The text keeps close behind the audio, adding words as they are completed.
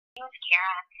name is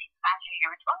Kara. I'm the supervisor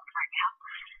here with Wells Fargo.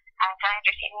 So I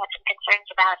understand you had some concerns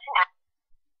about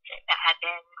that had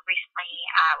been recently,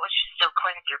 which is still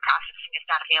going through processing, is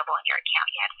not available in your account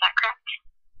yet. Is that correct?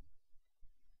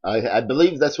 I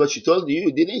believe that's what she told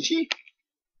you, didn't she?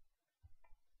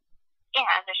 Yeah,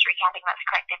 I'm just recapping that's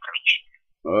correct information.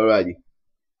 Alrighty.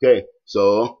 Okay,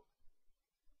 so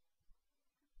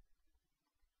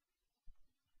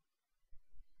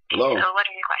hello. So what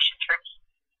are your questions for me?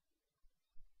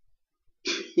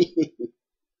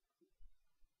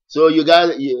 So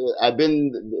I've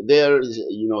been there,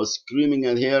 screaming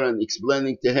at her and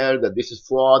explaining to her that this is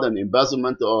fraud and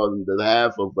embezzlement on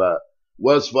behalf of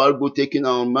Wells Fargo, taking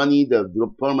our money, the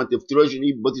Department of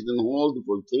Treasury put it on hold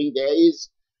for 3 days,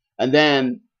 and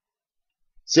then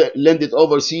lend it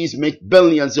overseas, make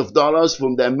billions of dollars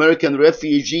from the American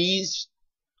refugees,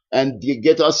 and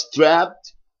get us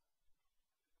trapped,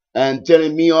 and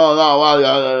telling me, oh no,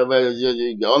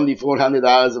 well, only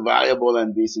 $400 available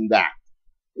and this and that.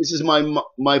 This is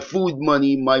my food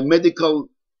money, my medical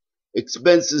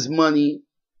expenses money,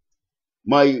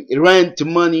 my rent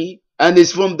money, and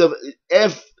it's from the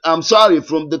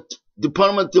from the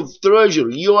Department of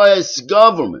Treasury, U.S.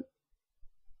 government.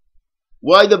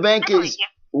 Why the bank is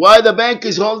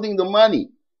holding the money?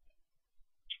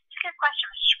 It's a good question,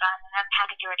 Mr. Shaban, and I'm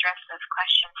happy to address those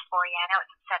questions for you. I know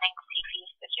it's upsetting to see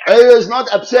fees, but it is not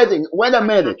upsetting. Wait a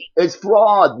minute. It's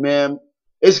fraud, ma'am.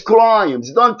 It's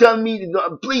crimes. Don't tell me,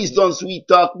 please don't sweet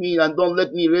talk me and don't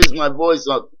let me raise my voice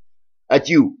at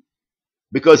you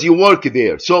because you work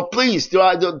there. So please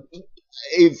try to,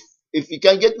 if you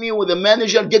can get me with a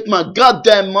manager, get my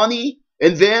goddamn money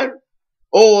in there,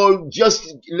 or just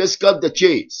let's cut the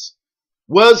chase.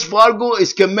 Wells Fargo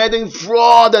is committing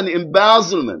fraud and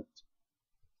embezzlement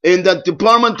in the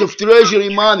Department of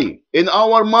Treasury money, in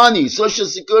our money, Social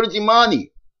Security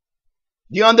money.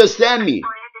 Do you understand me?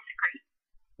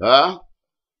 Huh? So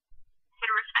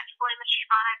respectfully, Mr.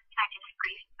 Shaban, I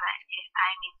disagree, but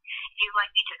I mean, if you'd like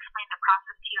me to explain the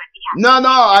process to you, I'd be happy. No,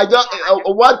 I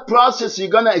don't. What process are you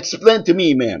gonna explain to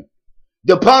me, ma'am?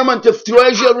 Department of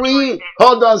Treasury.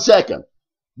 Hold on a second.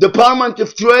 Department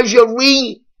of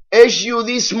Treasury issue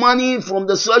this money from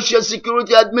the Social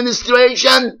Security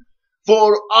Administration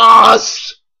for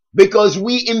us because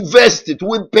we invested.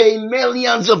 We pay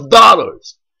millions of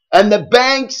dollars, and the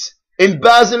banks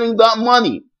embezzling that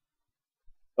money.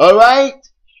 All right,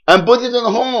 and put it on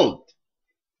hold.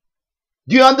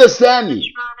 Do you understand me? If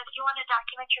you want to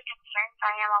document your concerns,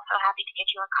 I am also happy to get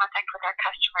you in contact with our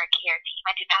customer care team.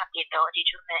 I do not have the ability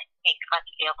to make funds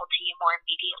available to you more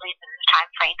immediately than the time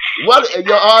frame. What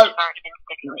you are,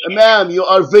 ma'am? You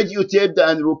are videotaped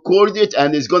and recorded,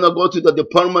 and it's gonna go to the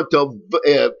Department of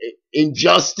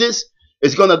Injustice.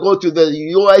 It's gonna go to the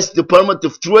U.S. Department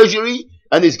of Treasury,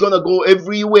 and it's gonna go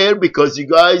everywhere because you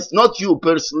guys, not you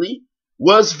personally,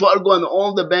 Wells Fargo and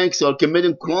all the banks are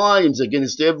committing crimes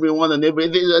against everyone and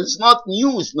everything. It's not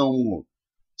news no more.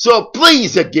 So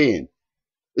please, again,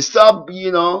 stop.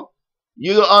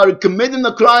 You are committing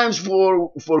the crimes for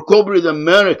corporate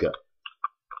America.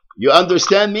 You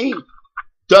understand me?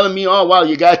 Telling me, oh well,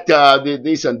 you got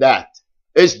this and that.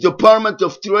 It's Department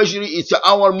of Treasury. It's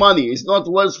our money. It's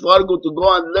not Wells Fargo to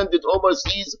go and lend it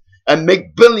overseas and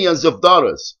make billions of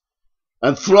dollars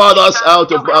and fraud us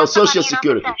out of our Social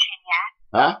Security.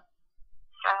 Huh?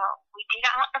 So we do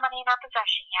not have the money in our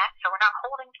possession yet, so we're not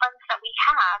holding funds that we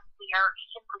have. We are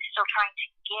simply still trying to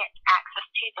get access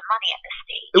to the money at this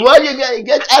stage. Well, you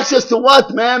get access to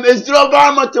what, ma'am? It's the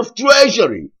Department of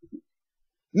Treasury.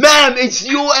 Ma'am, it's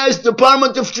U.S.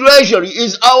 Department of Treasury.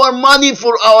 It's our money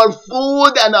for our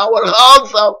food and our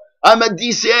health. I'm a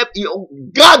disabled.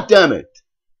 God damn it.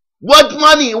 What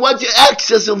money? What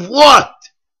access of what?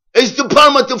 It's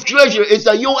Department of Treasury. It's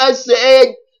the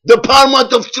USA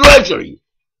Department of Treasury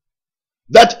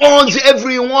that owns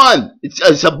everyone. It's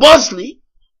supposedly.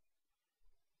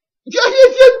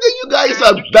 You guys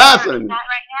are baffling. That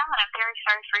right now, and I'm very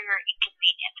sorry for your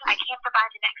inconvenience. I can't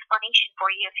provide an explanation for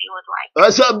you if you would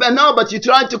like. But you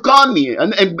tried to con me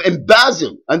and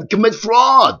embezzle and commit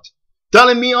fraud,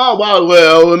 telling me, oh well,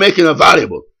 we're making a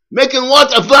valuable. Making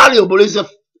what a valuable is a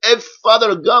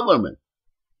father of government.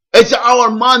 It's our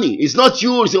money. It's not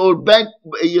yours or bank,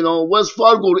 Wells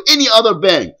Fargo or any other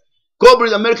bank.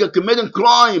 Corporate America committing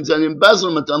crimes and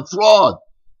embezzlement and fraud.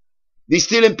 They're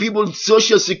stealing people's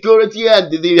Social Security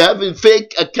and they're having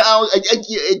fake accounts.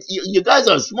 You guys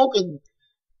are smoking.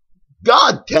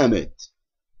 God damn it.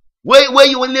 Where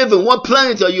you living? What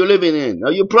planet are you living in?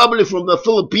 Are you probably from the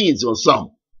Philippines or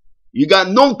something? You got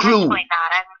no clue. Actually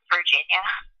not. I'm in Virginia.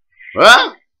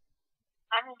 Huh?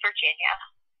 I'm in Virginia.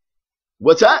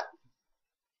 What's that?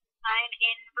 I'm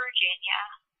in Virginia.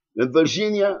 In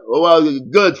Virginia? Oh, well,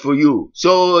 good for you.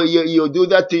 So you do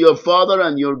that to your father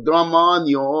and your grandma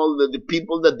and all the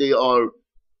people that they are,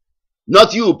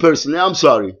 not you personally, I'm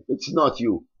sorry. It's not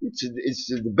you. It's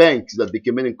the banks that they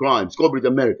committing crimes, corporate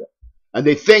America. And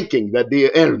they thinking that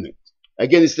they earn it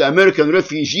against the American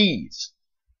refugees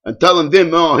and telling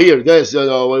them, oh, here, guys, we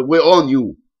own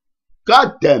you.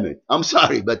 God damn it. I'm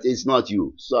sorry, but it's not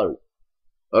you. Sorry.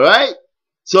 All right?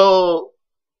 So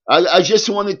I just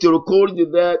wanted to record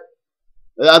that.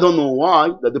 I don't know why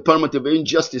the Department of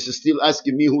Injustice is still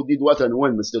asking me who did what and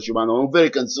when, Mr. Shaban. I'm very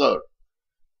concerned.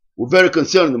 We're very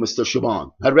concerned, Mr.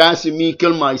 Shaban. Harassing me,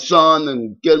 kill my son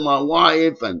and kill my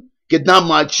wife and kidnap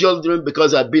my children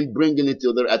because I've been bringing it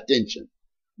to their attention.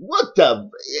 What the?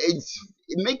 It's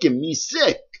making me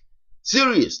sick.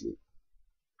 Seriously.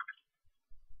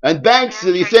 And banks,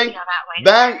 you think?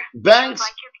 Banks,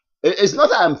 it's not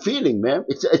how I'm feeling, man.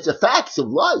 It's a facts of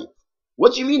life.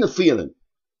 What do you mean a feeling?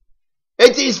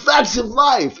 It is facts of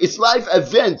life. It's life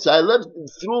events. I lived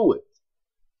through it.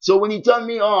 So when you tell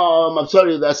me, oh, I'm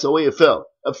sorry, that's the way it felt.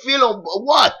 A feeling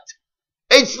what?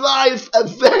 It's life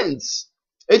events.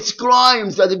 It's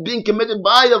crimes that have been committed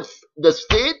by the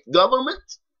state government,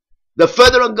 the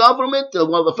federal government.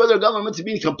 Well, the federal government is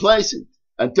being complacent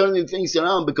and turning things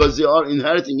around because they are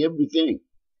inheriting everything.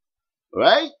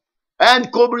 Right?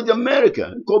 And corporate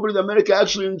America. Corporate America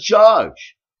actually in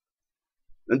charge.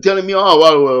 And telling me, oh,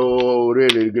 well,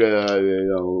 really,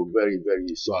 very,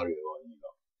 very sorry.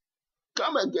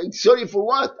 Come on, sorry for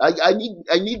what? I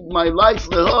need my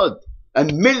livelihood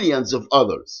and millions of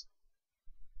others.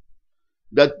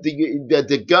 That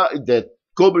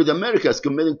corporate America is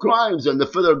committing crimes and the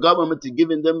federal government is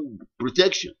giving them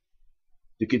protection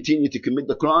to continue to commit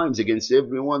the crimes against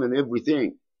everyone and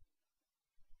everything.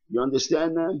 You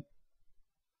understand, man?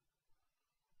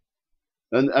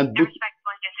 And I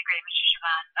respectfully disagree, Mr.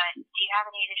 Shaban, but do you have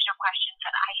any additional questions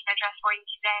that I can address for you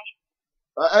today?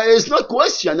 It's not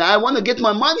question. I want to get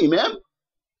my money, man.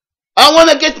 I want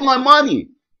to get my money.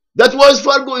 That Wells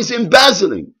Fargo is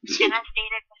embezzling. And as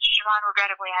stated, Mr. Shaban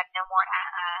regrettably had no more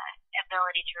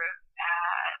ability to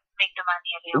make the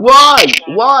money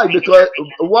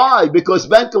available. Why? Because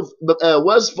Bank of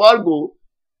Wells Fargo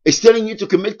is telling you to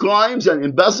commit crimes and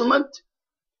embezzlement,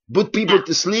 put people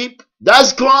to sleep.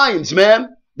 That's crimes, man.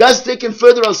 That's taking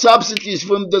federal subsidies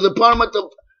from the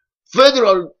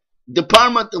Federal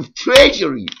Department of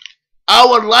Treasury,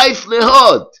 our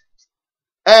livelihood,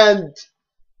 and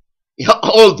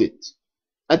hold it.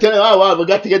 And tell them, oh, well, we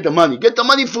got to get the money. Get the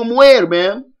money from where,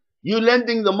 man? You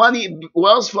lending the money,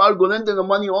 Wells Fargo lending the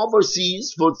money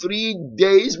overseas for 3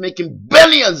 days, making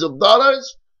billions of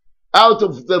dollars out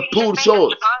of the poor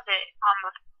souls.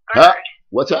 Huh?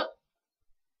 What's that?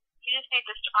 You just made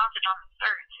this deposit on the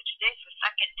 3rd, so today's the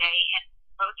 2nd day, and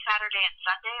both Saturday and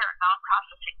Sunday are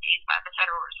non-processing days by the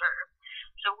Federal Reserve.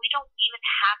 So we don't even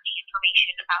have the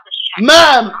information about this check.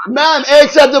 Ma'am,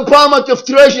 it's a Department of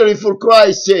Treasury, for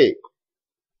Christ's sake.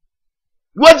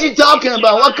 What are you talking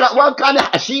about? What kind of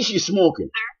hashish you smoking?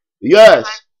 Sir? Yes.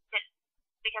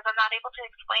 Because I'm not able to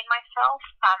explain myself,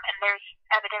 and there's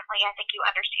evidently, I think you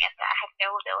understand that I have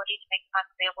no ability to make funds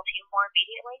available to you more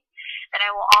immediately, and I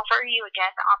will offer you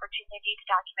again the opportunity to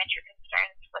document your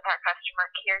concerns with our customer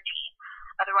care team.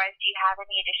 Otherwise, do you have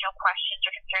any additional questions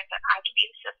or concerns that I can be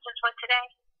of assistance with today?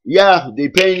 Yeah,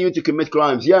 they're paying you to commit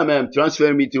crimes. Yeah, ma'am,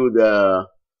 transfer me to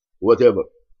the whatever.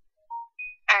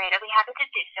 All right, I'll be happy to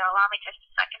do so. Allow me just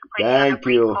a second. Please. Thank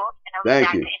you. Hold, and I'll be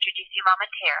back to introduce you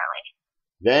momentarily.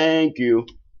 Thank you.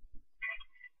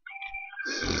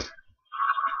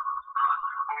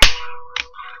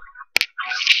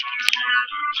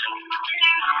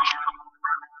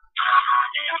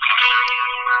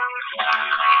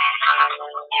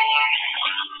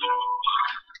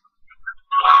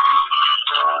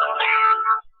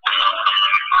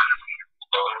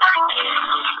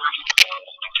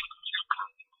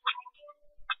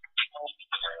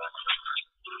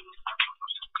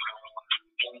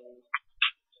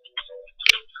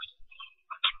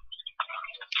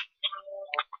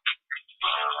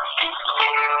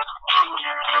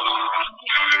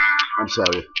 I'm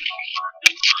sorry.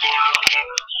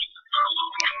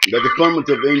 The Department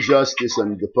of Injustice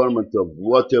and the Department of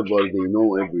whatever, they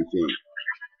know everything.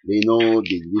 They know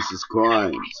that this is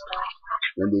crimes,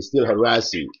 and they're still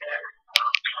harassing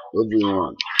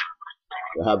everyone.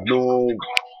 They have no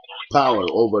power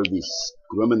over this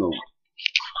criminal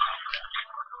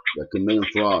that committing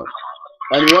fraud.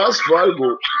 And Wells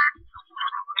Fargo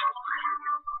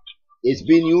has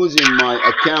been using my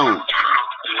account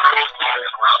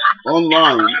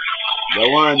online, the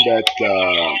one that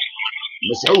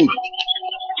Masoud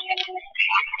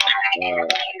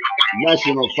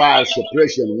National Fire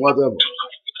Suppression, whatever.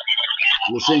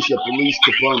 Placentia Police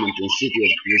Department in City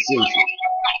of Placentia.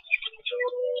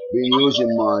 Been using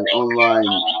my online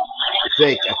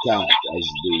fake account, as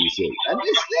they say. And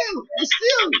they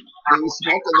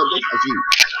smoke on the big machine.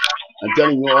 I'm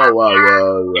telling you, oh,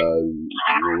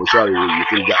 we're sorry you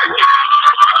think that way.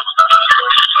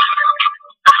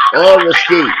 All the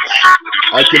states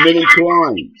are committing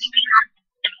crimes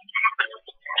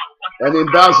and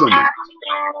embezzlement.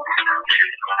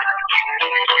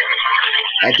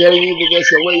 I'm telling you that that's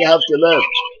the way you have to live.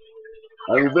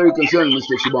 I'm very concerned,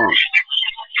 Mr. Shaban.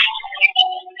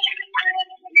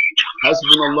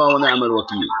 Hasbunallah wa ni'mal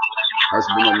wakeel.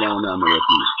 Hasbunallah wa ni'mal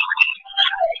wakeel.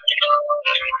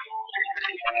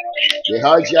 They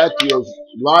hijack your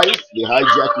life, they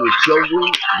hijack your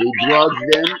children, they drug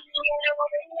them,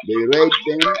 they rape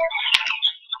them,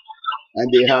 and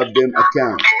they have them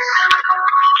accounts.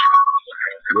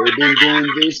 They've been doing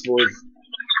this for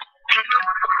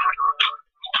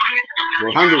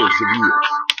hundreds of years.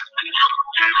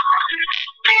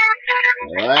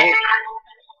 Alright?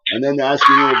 And then they're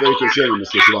asking you a very concerning,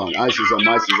 Mr. Shaban. ISIS and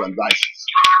MISIS and DISIS.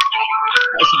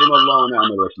 Hasbunallah wa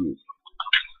ni'mal wakeel.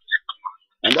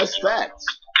 And that's facts.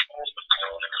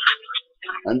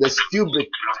 And the stupid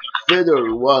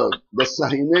federal world, the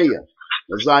Sahiniya,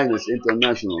 the Zionist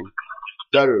International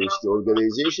Terrorist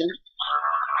Organization,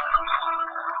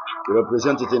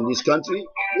 represented in this country,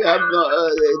 they have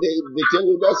they tell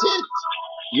you that's it.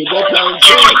 You go pound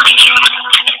sand.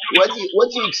 What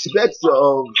do you expect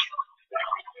of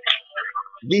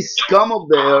this scum of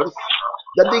the earth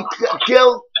that they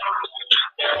kill?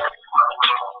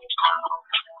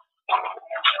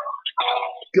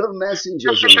 Kill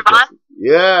messengers. Mr. Shaban?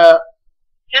 Yeah.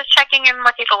 Just checking in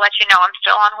with you to let you know I'm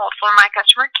still on hold for my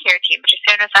customer care team. But as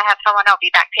soon as I have someone, I'll be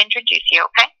back to introduce you,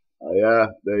 okay? Oh, yeah,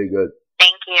 very good.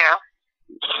 Thank you.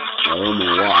 I don't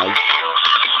know why.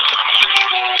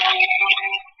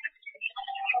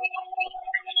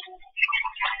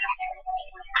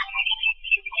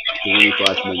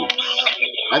 $25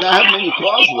 And I have many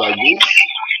calls like this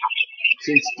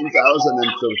since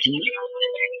 2013.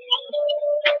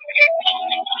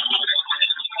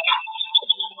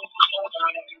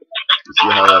 You see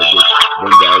how I just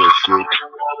bend out of shit?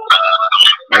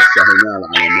 That's الصهاينة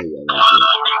العالمية.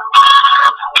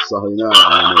 الصهاينة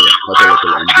العالمية قتلت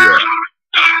الأنبياء.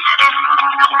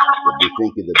 But they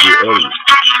think that they earn it.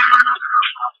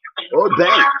 All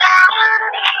banks,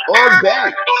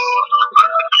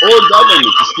 all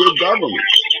government, state government.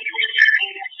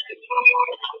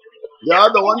 They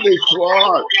are the one they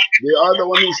fraud. They are the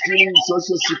one who's stealing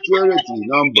social security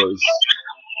numbers.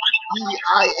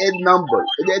 EIN number.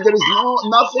 There is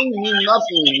nothing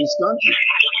in this country.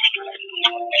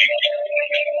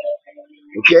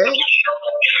 Okay?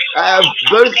 I have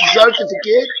birth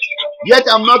certificate, yet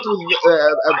I'm not with,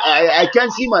 I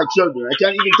can't see my children. I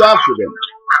can't even talk to them.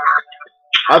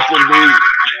 After they,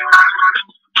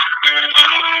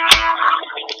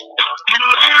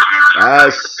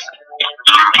 yes,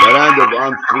 the land of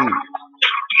unfree.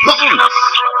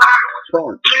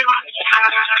 Punks.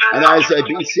 And I said,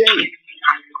 be safe.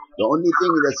 The only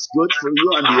thing that's good for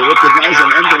you and you recognize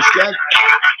and understand,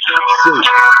 safe.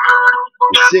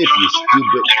 It's safe, you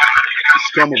stupid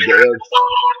scum of the earth.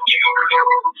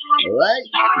 Alright?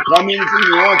 You call me anything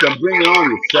you want and bring it on,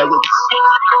 you faggots.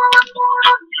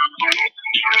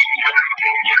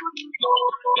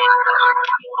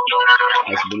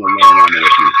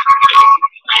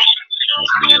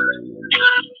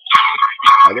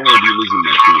 I don't want to be losing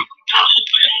my faith.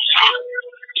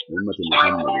 Ummah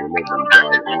Muhammad will live and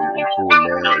die on and full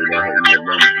La ilaha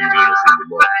illallah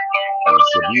Rasulullah. Our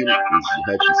sabil is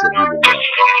jihad fi sabilillah.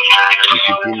 We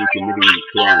continue committing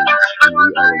crimes and we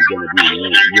are going to be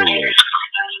in your way.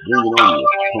 Bring it on,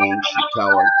 you punks, you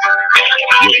cowards.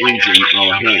 You're injuring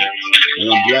our hands.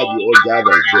 And I'm glad you all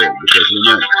gathered there because we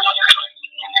know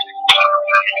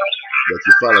that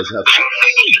you fellas have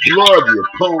blood, you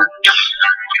punks.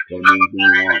 Don't mean anything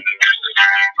you want.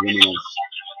 Criminals.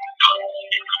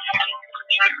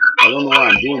 I don't know why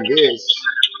I'm doing this,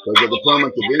 because the Department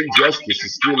of Injustice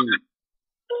is still...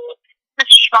 Mr.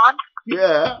 Shaban?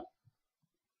 Yeah.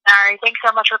 Alright, thanks so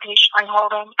much for patiently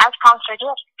holding. As promised, I do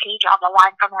have a page on the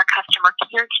line from our customer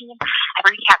care team. I've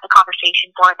recapped the conversation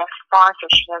for thus far, so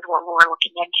she knows what we're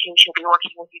looking into. She'll be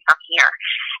working with you from here.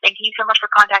 Thank you so much for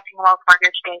contacting Wells Fargo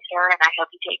today, sir, and I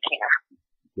hope you take care.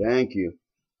 Thank you.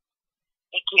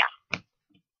 Thank you.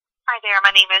 Hi there, my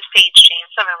name is Paige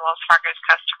James. I'm in Wells Fargo's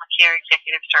Customer Care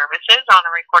Executive Services on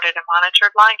a recorded and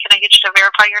monitored line. Can I get you to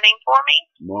verify your name for me?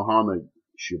 Mohammed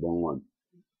Shaban.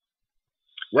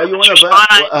 Well, you want to...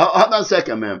 Hold on a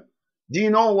second, ma'am. Do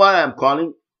you know why I'm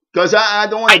calling? Because I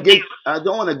don't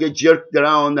want to get jerked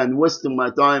around and wasting my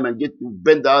time and get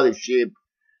bent out of shape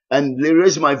and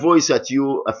raise my voice at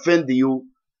you, offend you,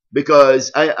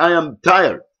 because I am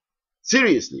tired.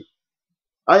 Seriously,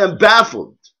 I am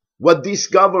baffled what this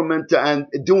government and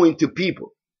doing to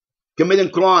people,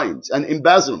 committing crimes and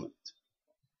embezzlement,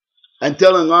 and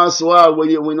telling us, well,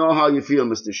 we know how you feel,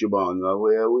 Mr. Shaban.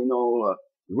 We know,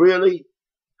 really?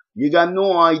 You got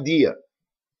no idea.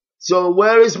 So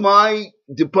where is my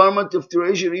Department of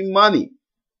Treasury money?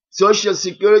 Social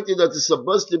Security that is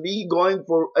supposed to be going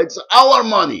for, it's our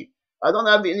money. I don't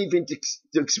have anything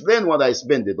to explain what I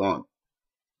spend it on.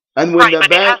 And when right,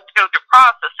 but it has to go through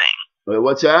processing.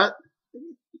 What's that?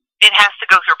 It has to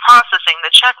go through processing.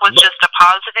 The check was just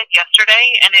deposited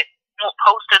yesterday, and it won't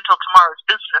post until tomorrow's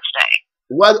business day.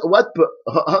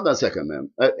 Hold on a second, ma'am.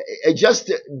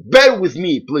 Just bear with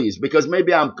me, please, because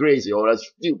maybe I'm crazy or I'm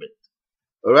stupid.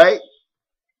 All right?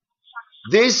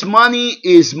 This money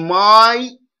is my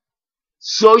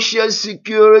Social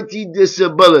Security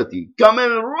disability coming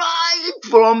right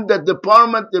from the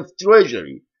Department of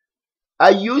Treasury. I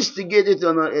used to get it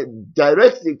on a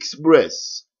direct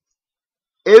express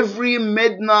every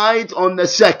midnight on the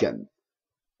 2nd.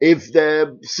 If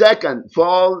the 2nd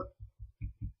fall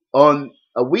on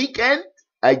a weekend,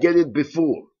 I get it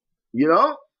before. You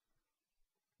know?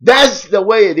 That's the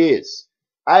way it is.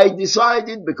 I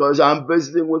decided, because I'm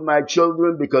visiting with my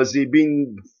children, because they've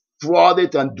been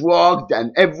frauded and drugged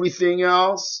and everything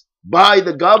else by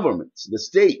the governments, the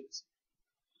states.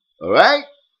 All right?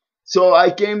 So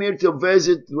I came here to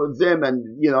visit with them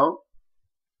and, you know,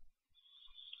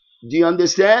 do you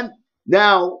understand?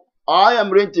 Now, I am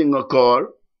renting a car.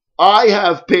 I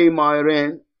have paid my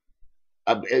rent.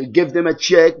 I give them a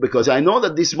check because I know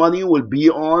that this money will be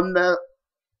on the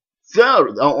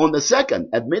 3rd, on the 2nd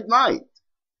at midnight.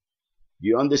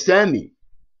 You understand me?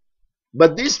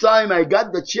 But this time I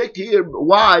got the check here.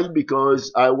 Why?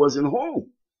 Because I wasn't home.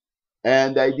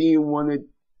 And I didn't want it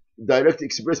direct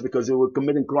express because they were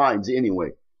committing crimes anyway.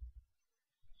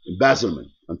 Embezzlement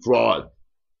and fraud.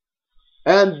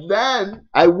 And then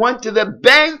I went to the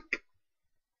bank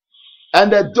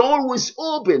and the door was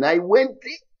open. I went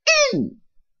in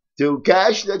to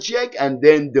cash the check and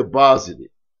then deposit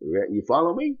it. You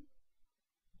follow me?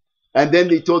 And then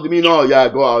they told me, no, yeah,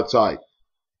 go outside.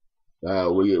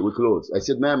 We closed. I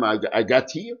said, ma'am, I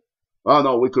got here. Oh,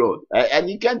 no, we closed. And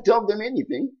you can't tell them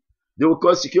anything. They will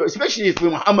call security, especially if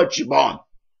Muhammad Shaban.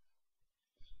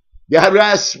 They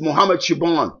harass Muhammad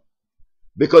Shaban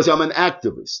because I'm an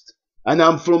activist. And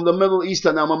I'm from the Middle East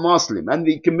and I'm a Muslim. And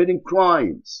they're committing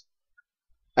crimes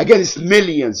against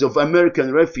millions of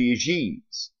American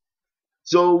refugees.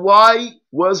 So why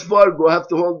Wells Fargo have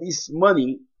to hold this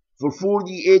money for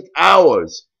 48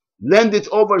 hours? Lend it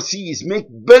overseas, make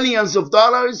billions of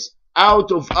dollars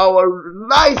out of our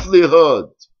livelihood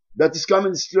that is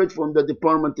coming straight from the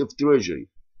Department of Treasury.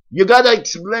 You gotta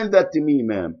explain that to me,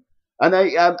 ma'am. And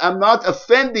I'm not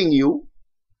offending you,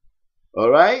 all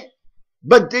right?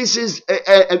 But this is,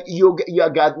 you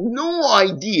got no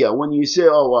idea when you say,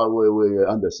 oh, well, we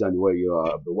understand where you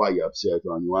are, why you're upset,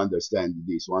 and you understand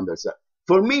this, you understand.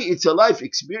 For me, it's a life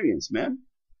experience, man.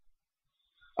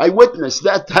 I witnessed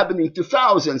that happening to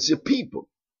thousands of people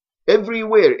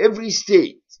everywhere, every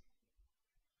state.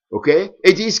 Okay?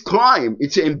 It is crime.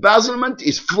 It's embezzlement.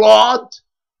 It's fraud.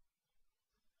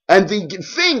 And they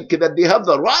think that they have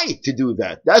the right to do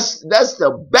that. That's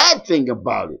the bad thing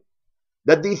about it.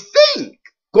 That they think,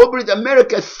 corporate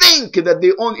America think that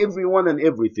they own everyone and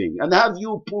everything. And have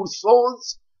you poor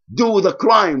souls do the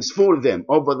crimes for them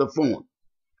over the phone.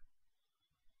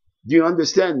 Do you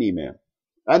understand me, man?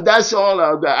 And that's all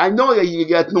I know that you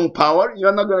got no power.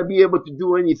 You're not going to be able to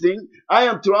do anything. I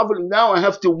am traveling now. I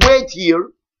have to wait here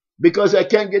because I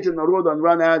can't get in the road and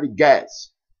run out of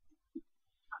gas.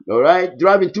 All right?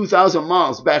 Driving 2,000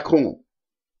 miles back home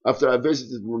after I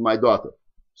visited with my daughter.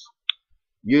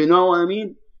 You know what I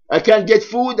mean? I can't get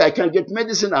food. I can't get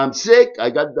medicine. I'm sick. I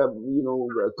got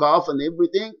the cough and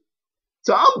everything. It's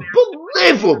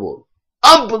unbelievable.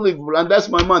 Unbelievable. And that's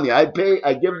my money. I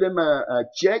give them a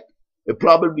check. It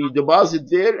probably deposit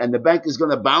there and the bank is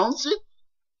going to bounce it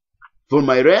for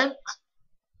my rent.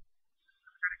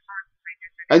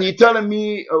 And you're telling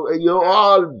me, you're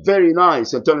all very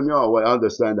nice and telling me, oh, well, I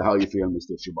understand how you feel,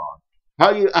 Mr.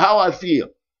 Shaban. How I feel.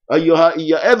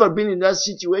 You ever been in that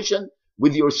situation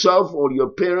with yourself or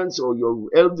your parents or your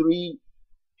elderly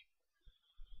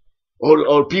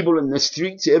or people in the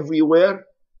streets everywhere?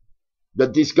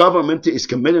 That this government is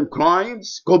committing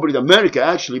crimes, corporate America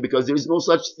actually, because there is no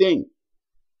such thing.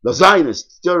 The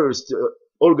Zionist terrorist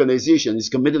organization is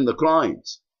committing the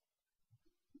crimes.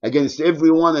 against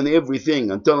everyone and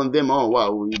everything and telling them, oh,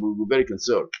 wow, we're very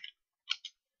concerned.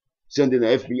 Sending the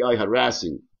FBI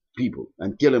harassing people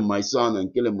and killing my son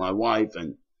and killing my wife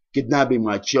and kidnapping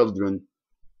my children.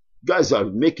 Guys are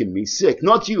making me sick.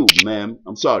 Not you, ma'am.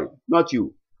 I'm sorry. Not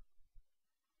you.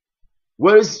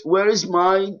 Where is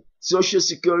my Social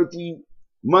Security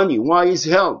money? Why is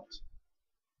held?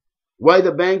 Why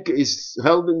the bank is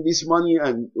holding this money?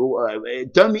 And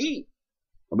tell me.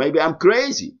 Maybe I'm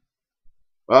crazy.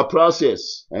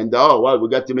 Process. And well, we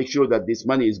got to make sure that this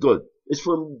money is good. It's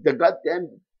from the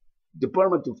goddamn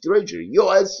Department of Treasury,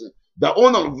 U.S., the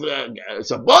owner of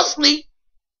supposedly.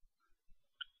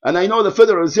 And I know the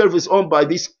Federal Reserve is owned by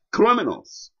these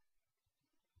criminals.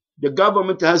 The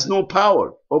government has no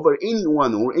power over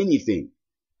anyone or anything.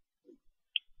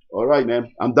 All right,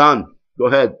 ma'am. I'm done. Go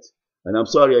ahead. And I'm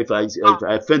sorry if I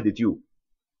offended you.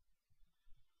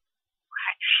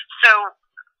 So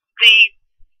the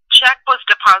check was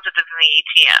deposited in the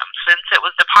ATM. Since it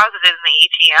was deposited in the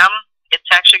ATM, it's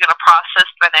actually going to process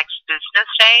the next business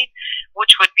day,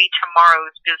 which would be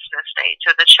tomorrow's business day.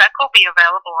 So the check will be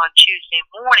available on Tuesday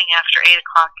morning after 8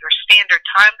 o'clock your standard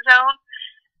time zone,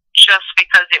 just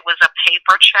because it was a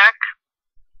paper check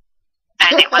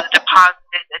and it was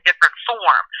deposited in a different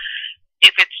form.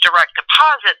 If it's direct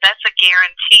deposit, that's a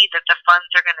guarantee that the funds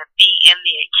are going to be in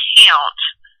the account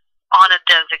on a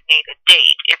designated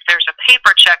date. If there's a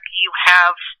paper check, you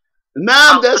have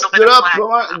ma'am, that's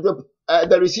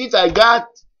the receipt I got.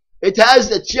 It has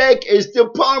the check. It's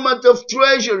Department of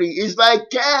Treasury. It's like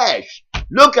cash.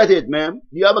 Look at it, ma'am.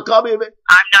 Do you have a copy of it?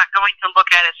 I'm not going to look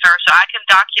at it, sir. So I can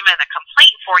document a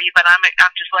complaint for you, but I'm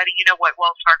just letting you know what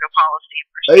Wells Fargo policy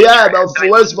is. Yeah, but so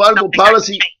Wells Fargo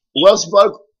policy,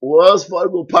 Wells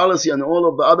Fargo policy, and all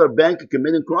of the other banks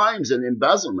committing crimes and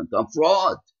embezzlement and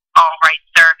fraud. All right,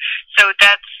 sir. So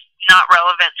that's not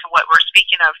relevant to what we're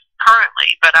speaking of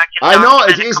currently, but I can. I know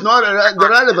it is not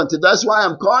relevant. That's why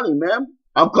I'm calling, ma'am.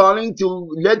 I'm calling to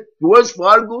let Wells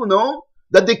Fargo know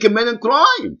that they committed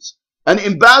crimes and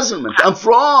embezzlement and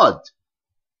fraud,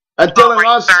 and telling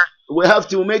us we have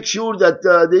to make sure that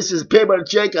this is paper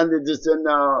check and this and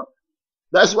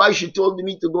that's why she told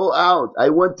me to go out. I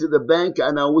went to the bank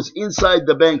and I was inside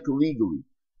the bank legally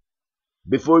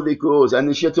before they closed,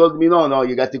 and she told me no,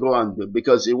 you got to go on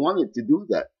because they wanted to do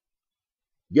that,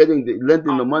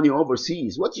 lending the money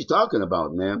overseas. What you talking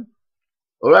about, ma'am?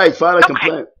 All right, file a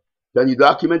complaint. Can you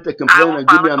document the complaint and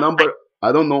give me a number?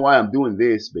 I don't know why I'm doing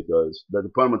this, because the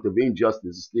Department of Injustice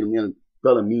is still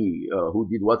telling me who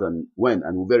did what and when,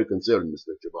 and we're very concerned,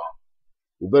 Mr. Chabal.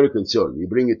 We're very concerned. You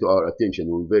bring it to our attention.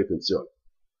 We're very concerned.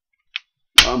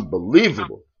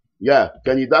 Unbelievable. Yeah.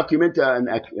 Can you document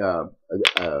a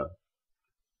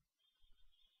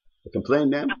complaint,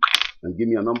 ma'am? And give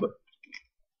me a number?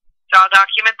 So I'll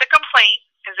document the complaint.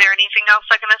 Is there anything else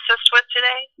I can assist with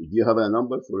today? Do you have a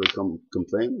number for a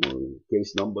complaint or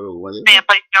case number or whatever?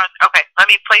 Okay, let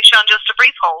me place you on just a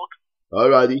brief hold.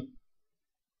 Alrighty.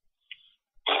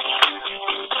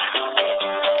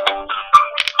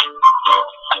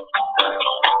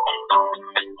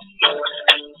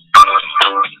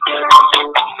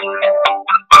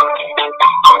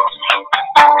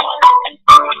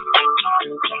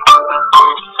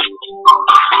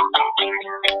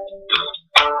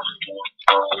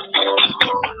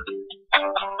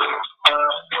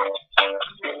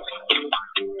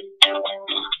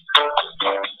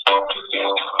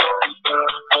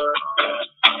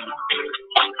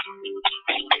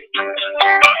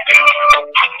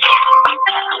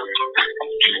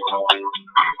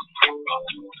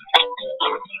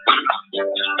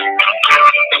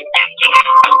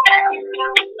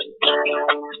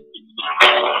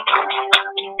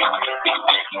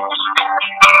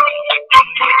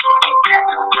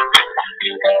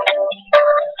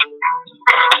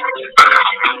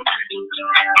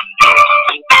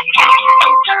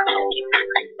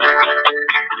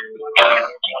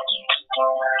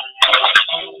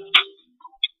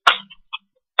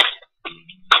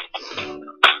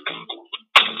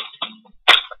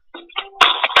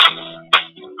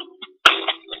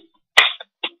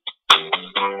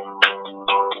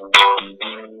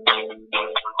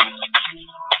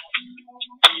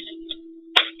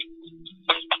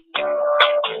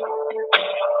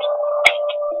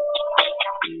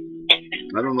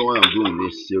 I don't know why I'm doing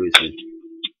this, seriously.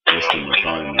 Wasting my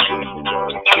time and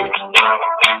doing shit.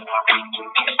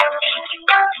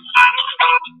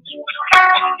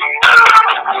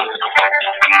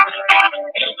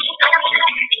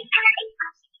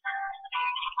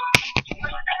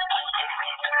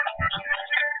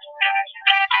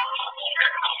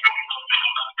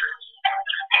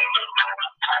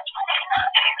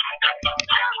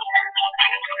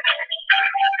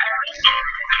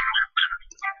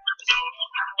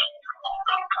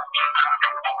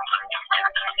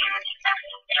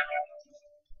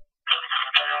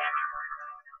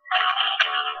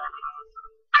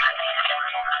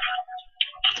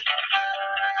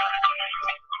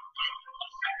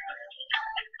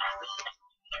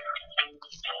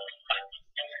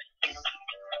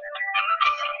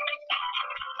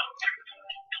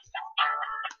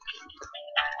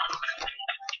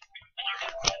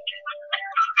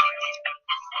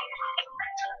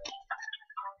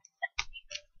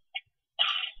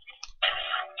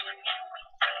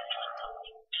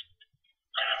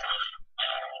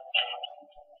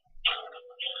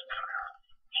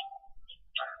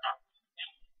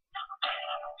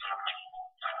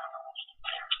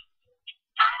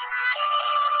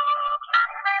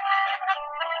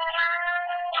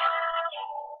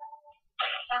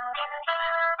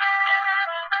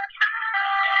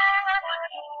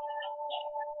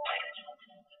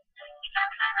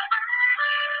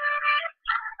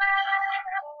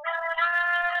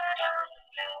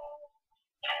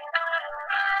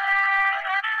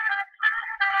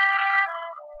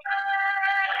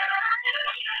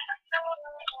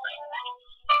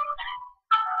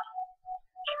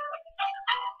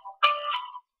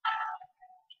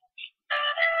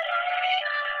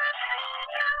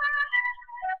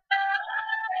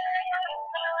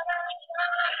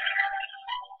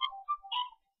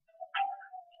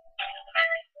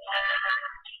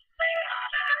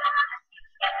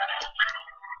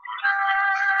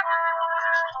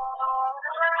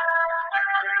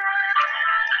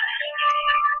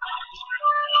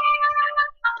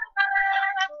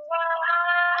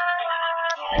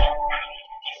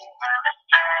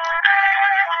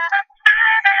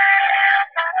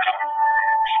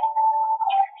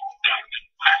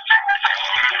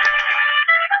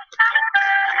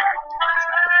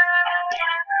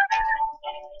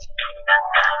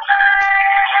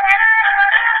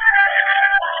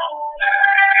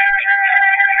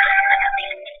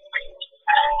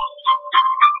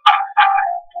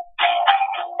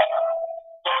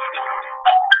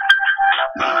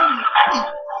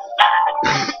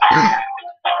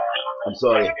 I'm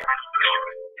sorry.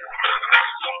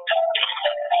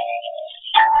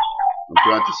 I'm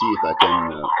trying to see if I can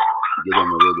get on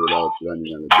the road without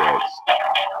running out of gas.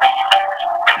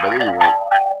 But anyway,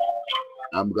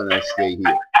 I'm gonna stay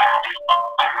here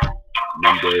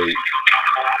Monday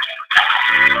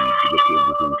and to get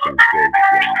everything transferred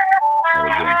from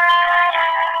Arizona.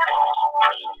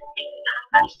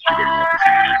 Just to the office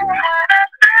in Arizona.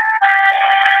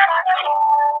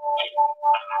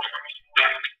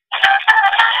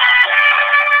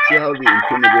 See how they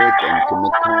intimidate and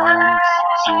commit crimes?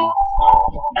 See?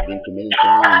 They've been committing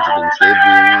crimes against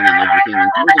everyone and everything,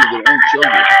 including their own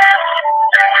children.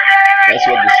 That's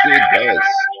what the state does.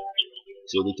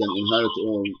 So they can inherit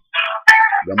all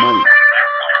the money.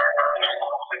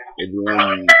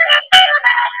 Everyone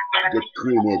get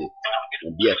cremated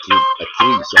and be a tree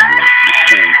somewhere. You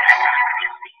can't.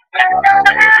 لا حول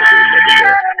ولا قوة إلا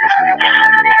بالله. حسبنا الله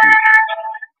ونعم الوكيل.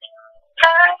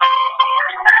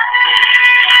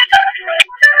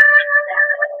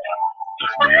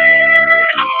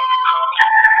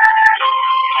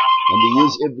 And they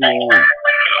use everyone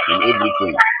and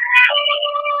everything.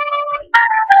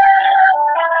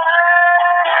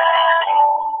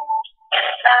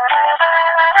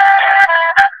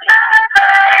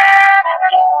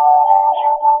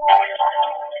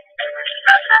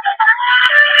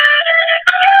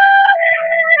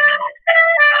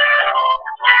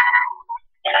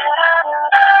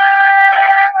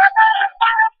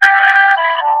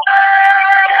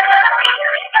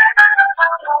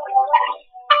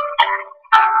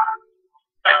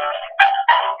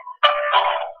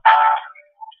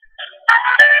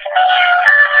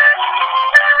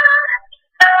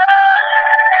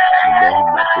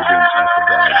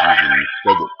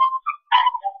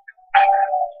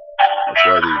 That's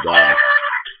why they die.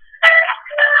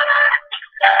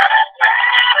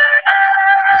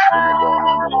 حسبنا الله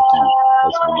ونعم الوكيل.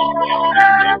 حسبنا الله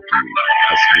ونعم الوكيل.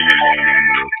 حسبنا الله ونعم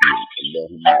الوكيل.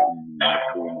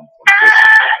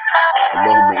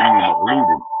 اللهم إني مغلوب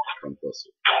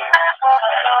فانتصر.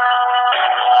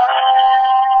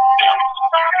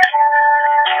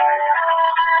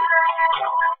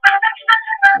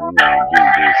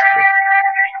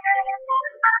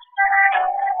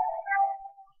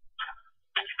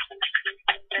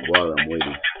 While I'm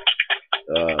waiting,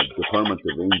 Department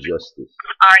of Injustice.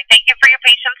 All right, thank you for your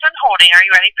patience and holding. Are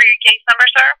you ready for your case number,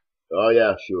 sir? Oh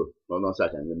yeah, sure. Hold on a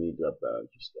second. Let me grab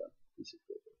just a piece of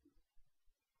paper.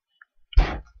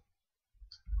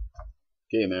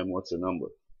 Okay, ma'am. What's the number?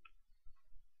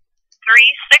 368-0756.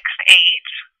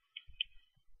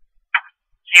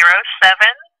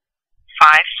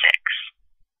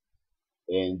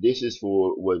 And this is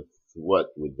for with what?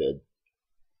 With the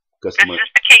This customer? is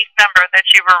the case number that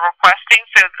you were requesting.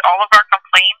 So all of our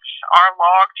complaints are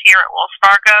logged here at Wells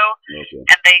Fargo, Okay.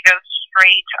 and they go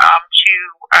straight to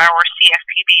our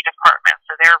CFPB department.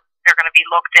 So they're going to be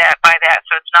looked at by that.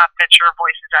 So it's not that your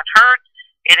voice is unheard;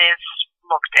 it is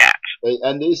looked at.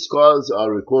 And these calls are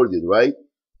recorded, right?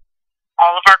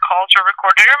 All of our calls are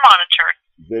recorded or monitored.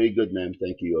 Very good, ma'am.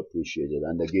 Thank you. Appreciate it.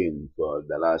 And again, for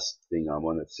the last thing I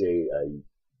want to say, I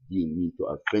didn't mean to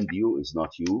offend you. It's not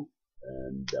you.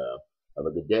 And have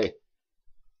a good day.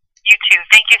 You too.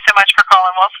 Thank you so much for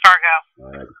calling Wells Fargo.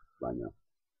 All right. Bye now.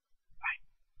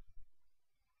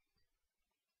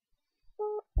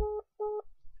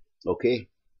 Okay.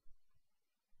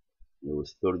 It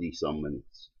was 30 some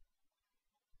minutes.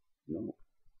 No.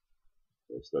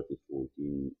 I started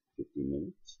 14, 15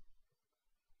 minutes.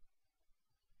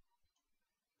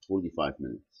 45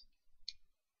 minutes.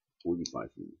 45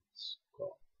 minutes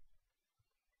call.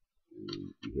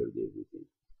 And you heard everything.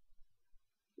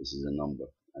 This is a number,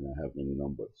 and I have many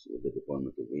numbers with the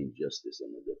Department of Injustice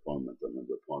and the department and the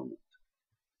department.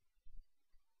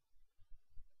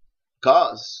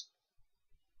 Cause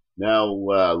now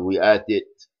we added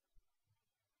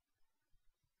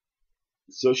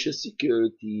Social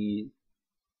Security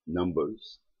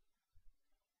numbers,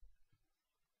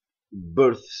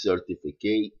 birth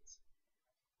certificate,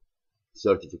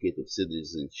 certificate of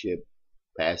citizenship,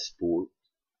 passport.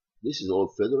 This is all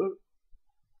federal.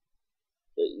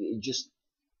 It just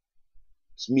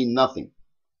means nothing.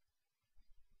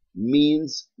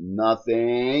 Means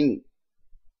nothing.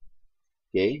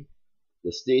 Okay?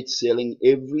 The state's selling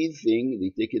everything. They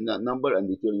take in that number and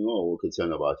they tell you, oh, we're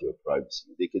concerned about your privacy.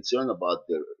 They're concerned about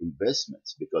their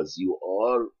investments because you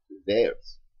are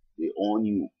theirs. They own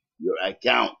you, your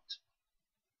account.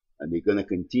 And they're going to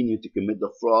continue to commit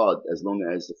the fraud as long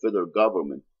as the federal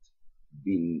government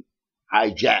being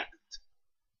hijacked,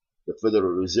 the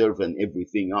Federal Reserve and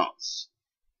everything else.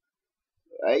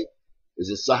 Right? It's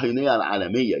a Sahiniya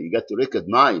al-Alamiyya. You got to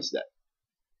recognize that.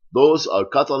 Those are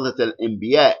qatalat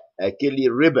al-anbiya, akili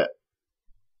riba.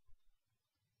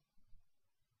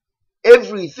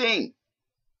 Everything.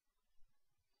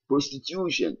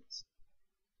 Prostitution,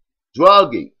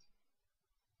 drugging.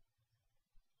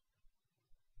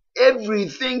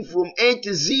 Everything from A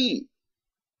to Z.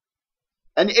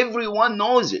 And everyone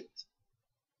knows it.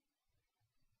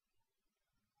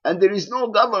 And there is no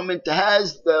government that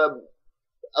has the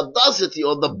audacity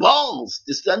or the balls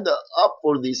to stand up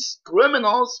for these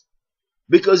criminals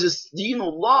because it's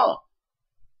Deenullah.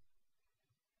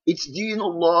 It's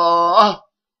Deenullah.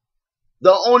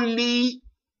 The only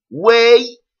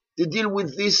way to deal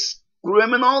with these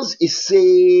criminals is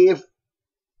safe.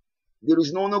 There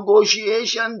is no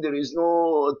negotiation, there is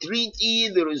no treaty,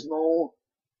 there is no,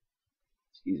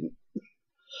 excuse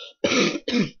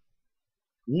me,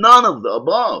 none of the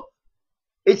above.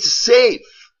 It's safe.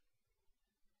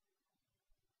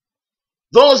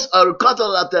 Those are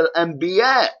qatalat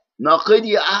al-anbiya,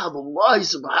 naqidi ahadullah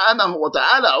subhanahu wa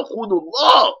ta'ala,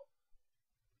 uqudullah.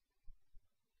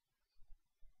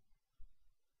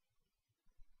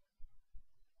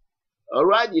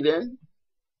 Alrighty then.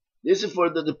 This is for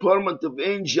the Department of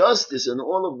Injustice and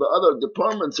all of the other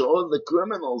departments, all the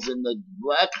criminals in the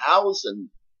Black House and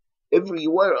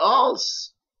everywhere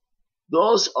else.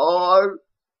 Those are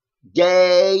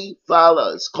gay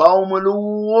fellas, Qawm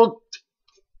Lut.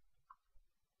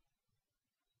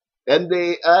 And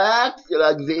they act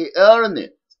like they earn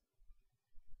it.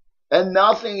 And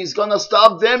nothing is gonna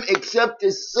stop them except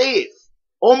it's safe.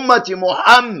 Ummati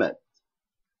Muhammad.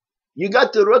 You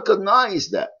got to recognize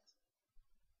that.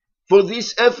 For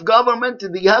this F government,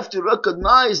 they have to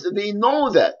recognize that they know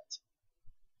that.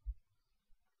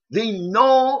 They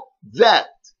know that.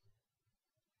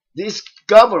 This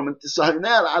government, the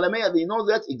Sahiniya al-Alamiyya, they know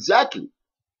that exactly.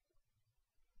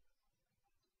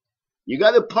 You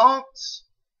got it, punks?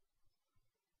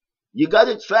 You got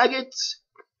it, faggots?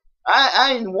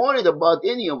 I ain't worried about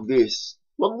any of this.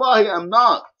 Wallahi, I'm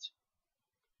not.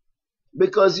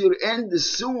 Because your end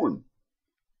is soon.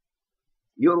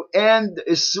 Your end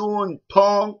is soon,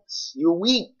 punks. You're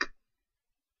weak.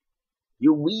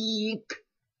 You're weak.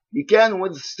 You can't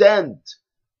withstand.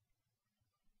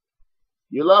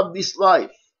 You love this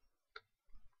life.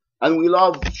 And we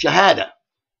love Shahada.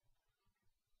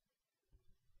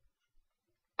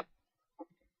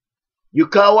 You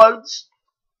cowards.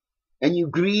 And you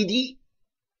greedy.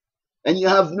 And you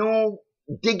have no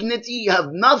dignity. You have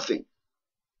nothing.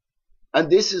 And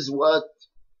this is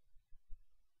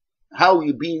how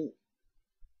you've been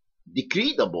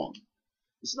decreed upon.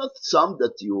 It's not some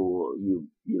that you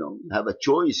have a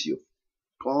choice. You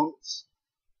punks,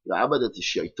 you abadat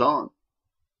shaitan.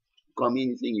 Come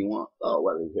anything you want. Oh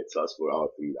well, it hits us for our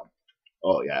freedom.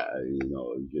 Oh yeah,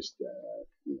 just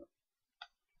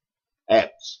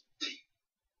apps.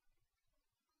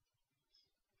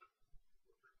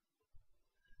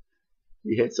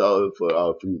 He hits out for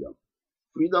our freedom.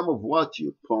 Freedom of what,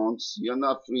 you punks? You're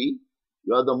not free.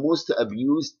 You are the most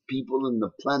abused people on the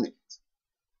planet.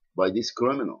 by these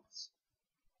criminals.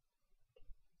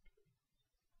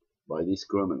 By these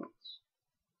criminals.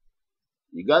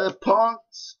 You got a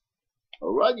point?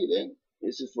 Alrighty then.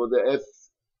 This is for the F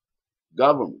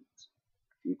government.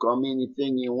 You call me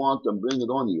anything you want and bring it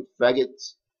on, you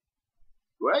faggots.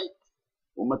 Right?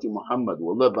 Ummati Muhammad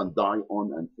will live and die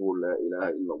on and for La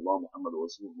ilaha illallah Muhammad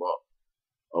Rasulullah.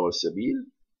 Our sabil,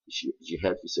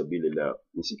 jihad fi sabilillah.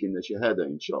 We seek in the shahada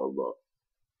inshallah.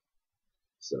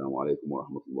 Assalamu alaikum wa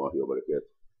rahmatullahi wa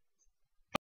barakatuh.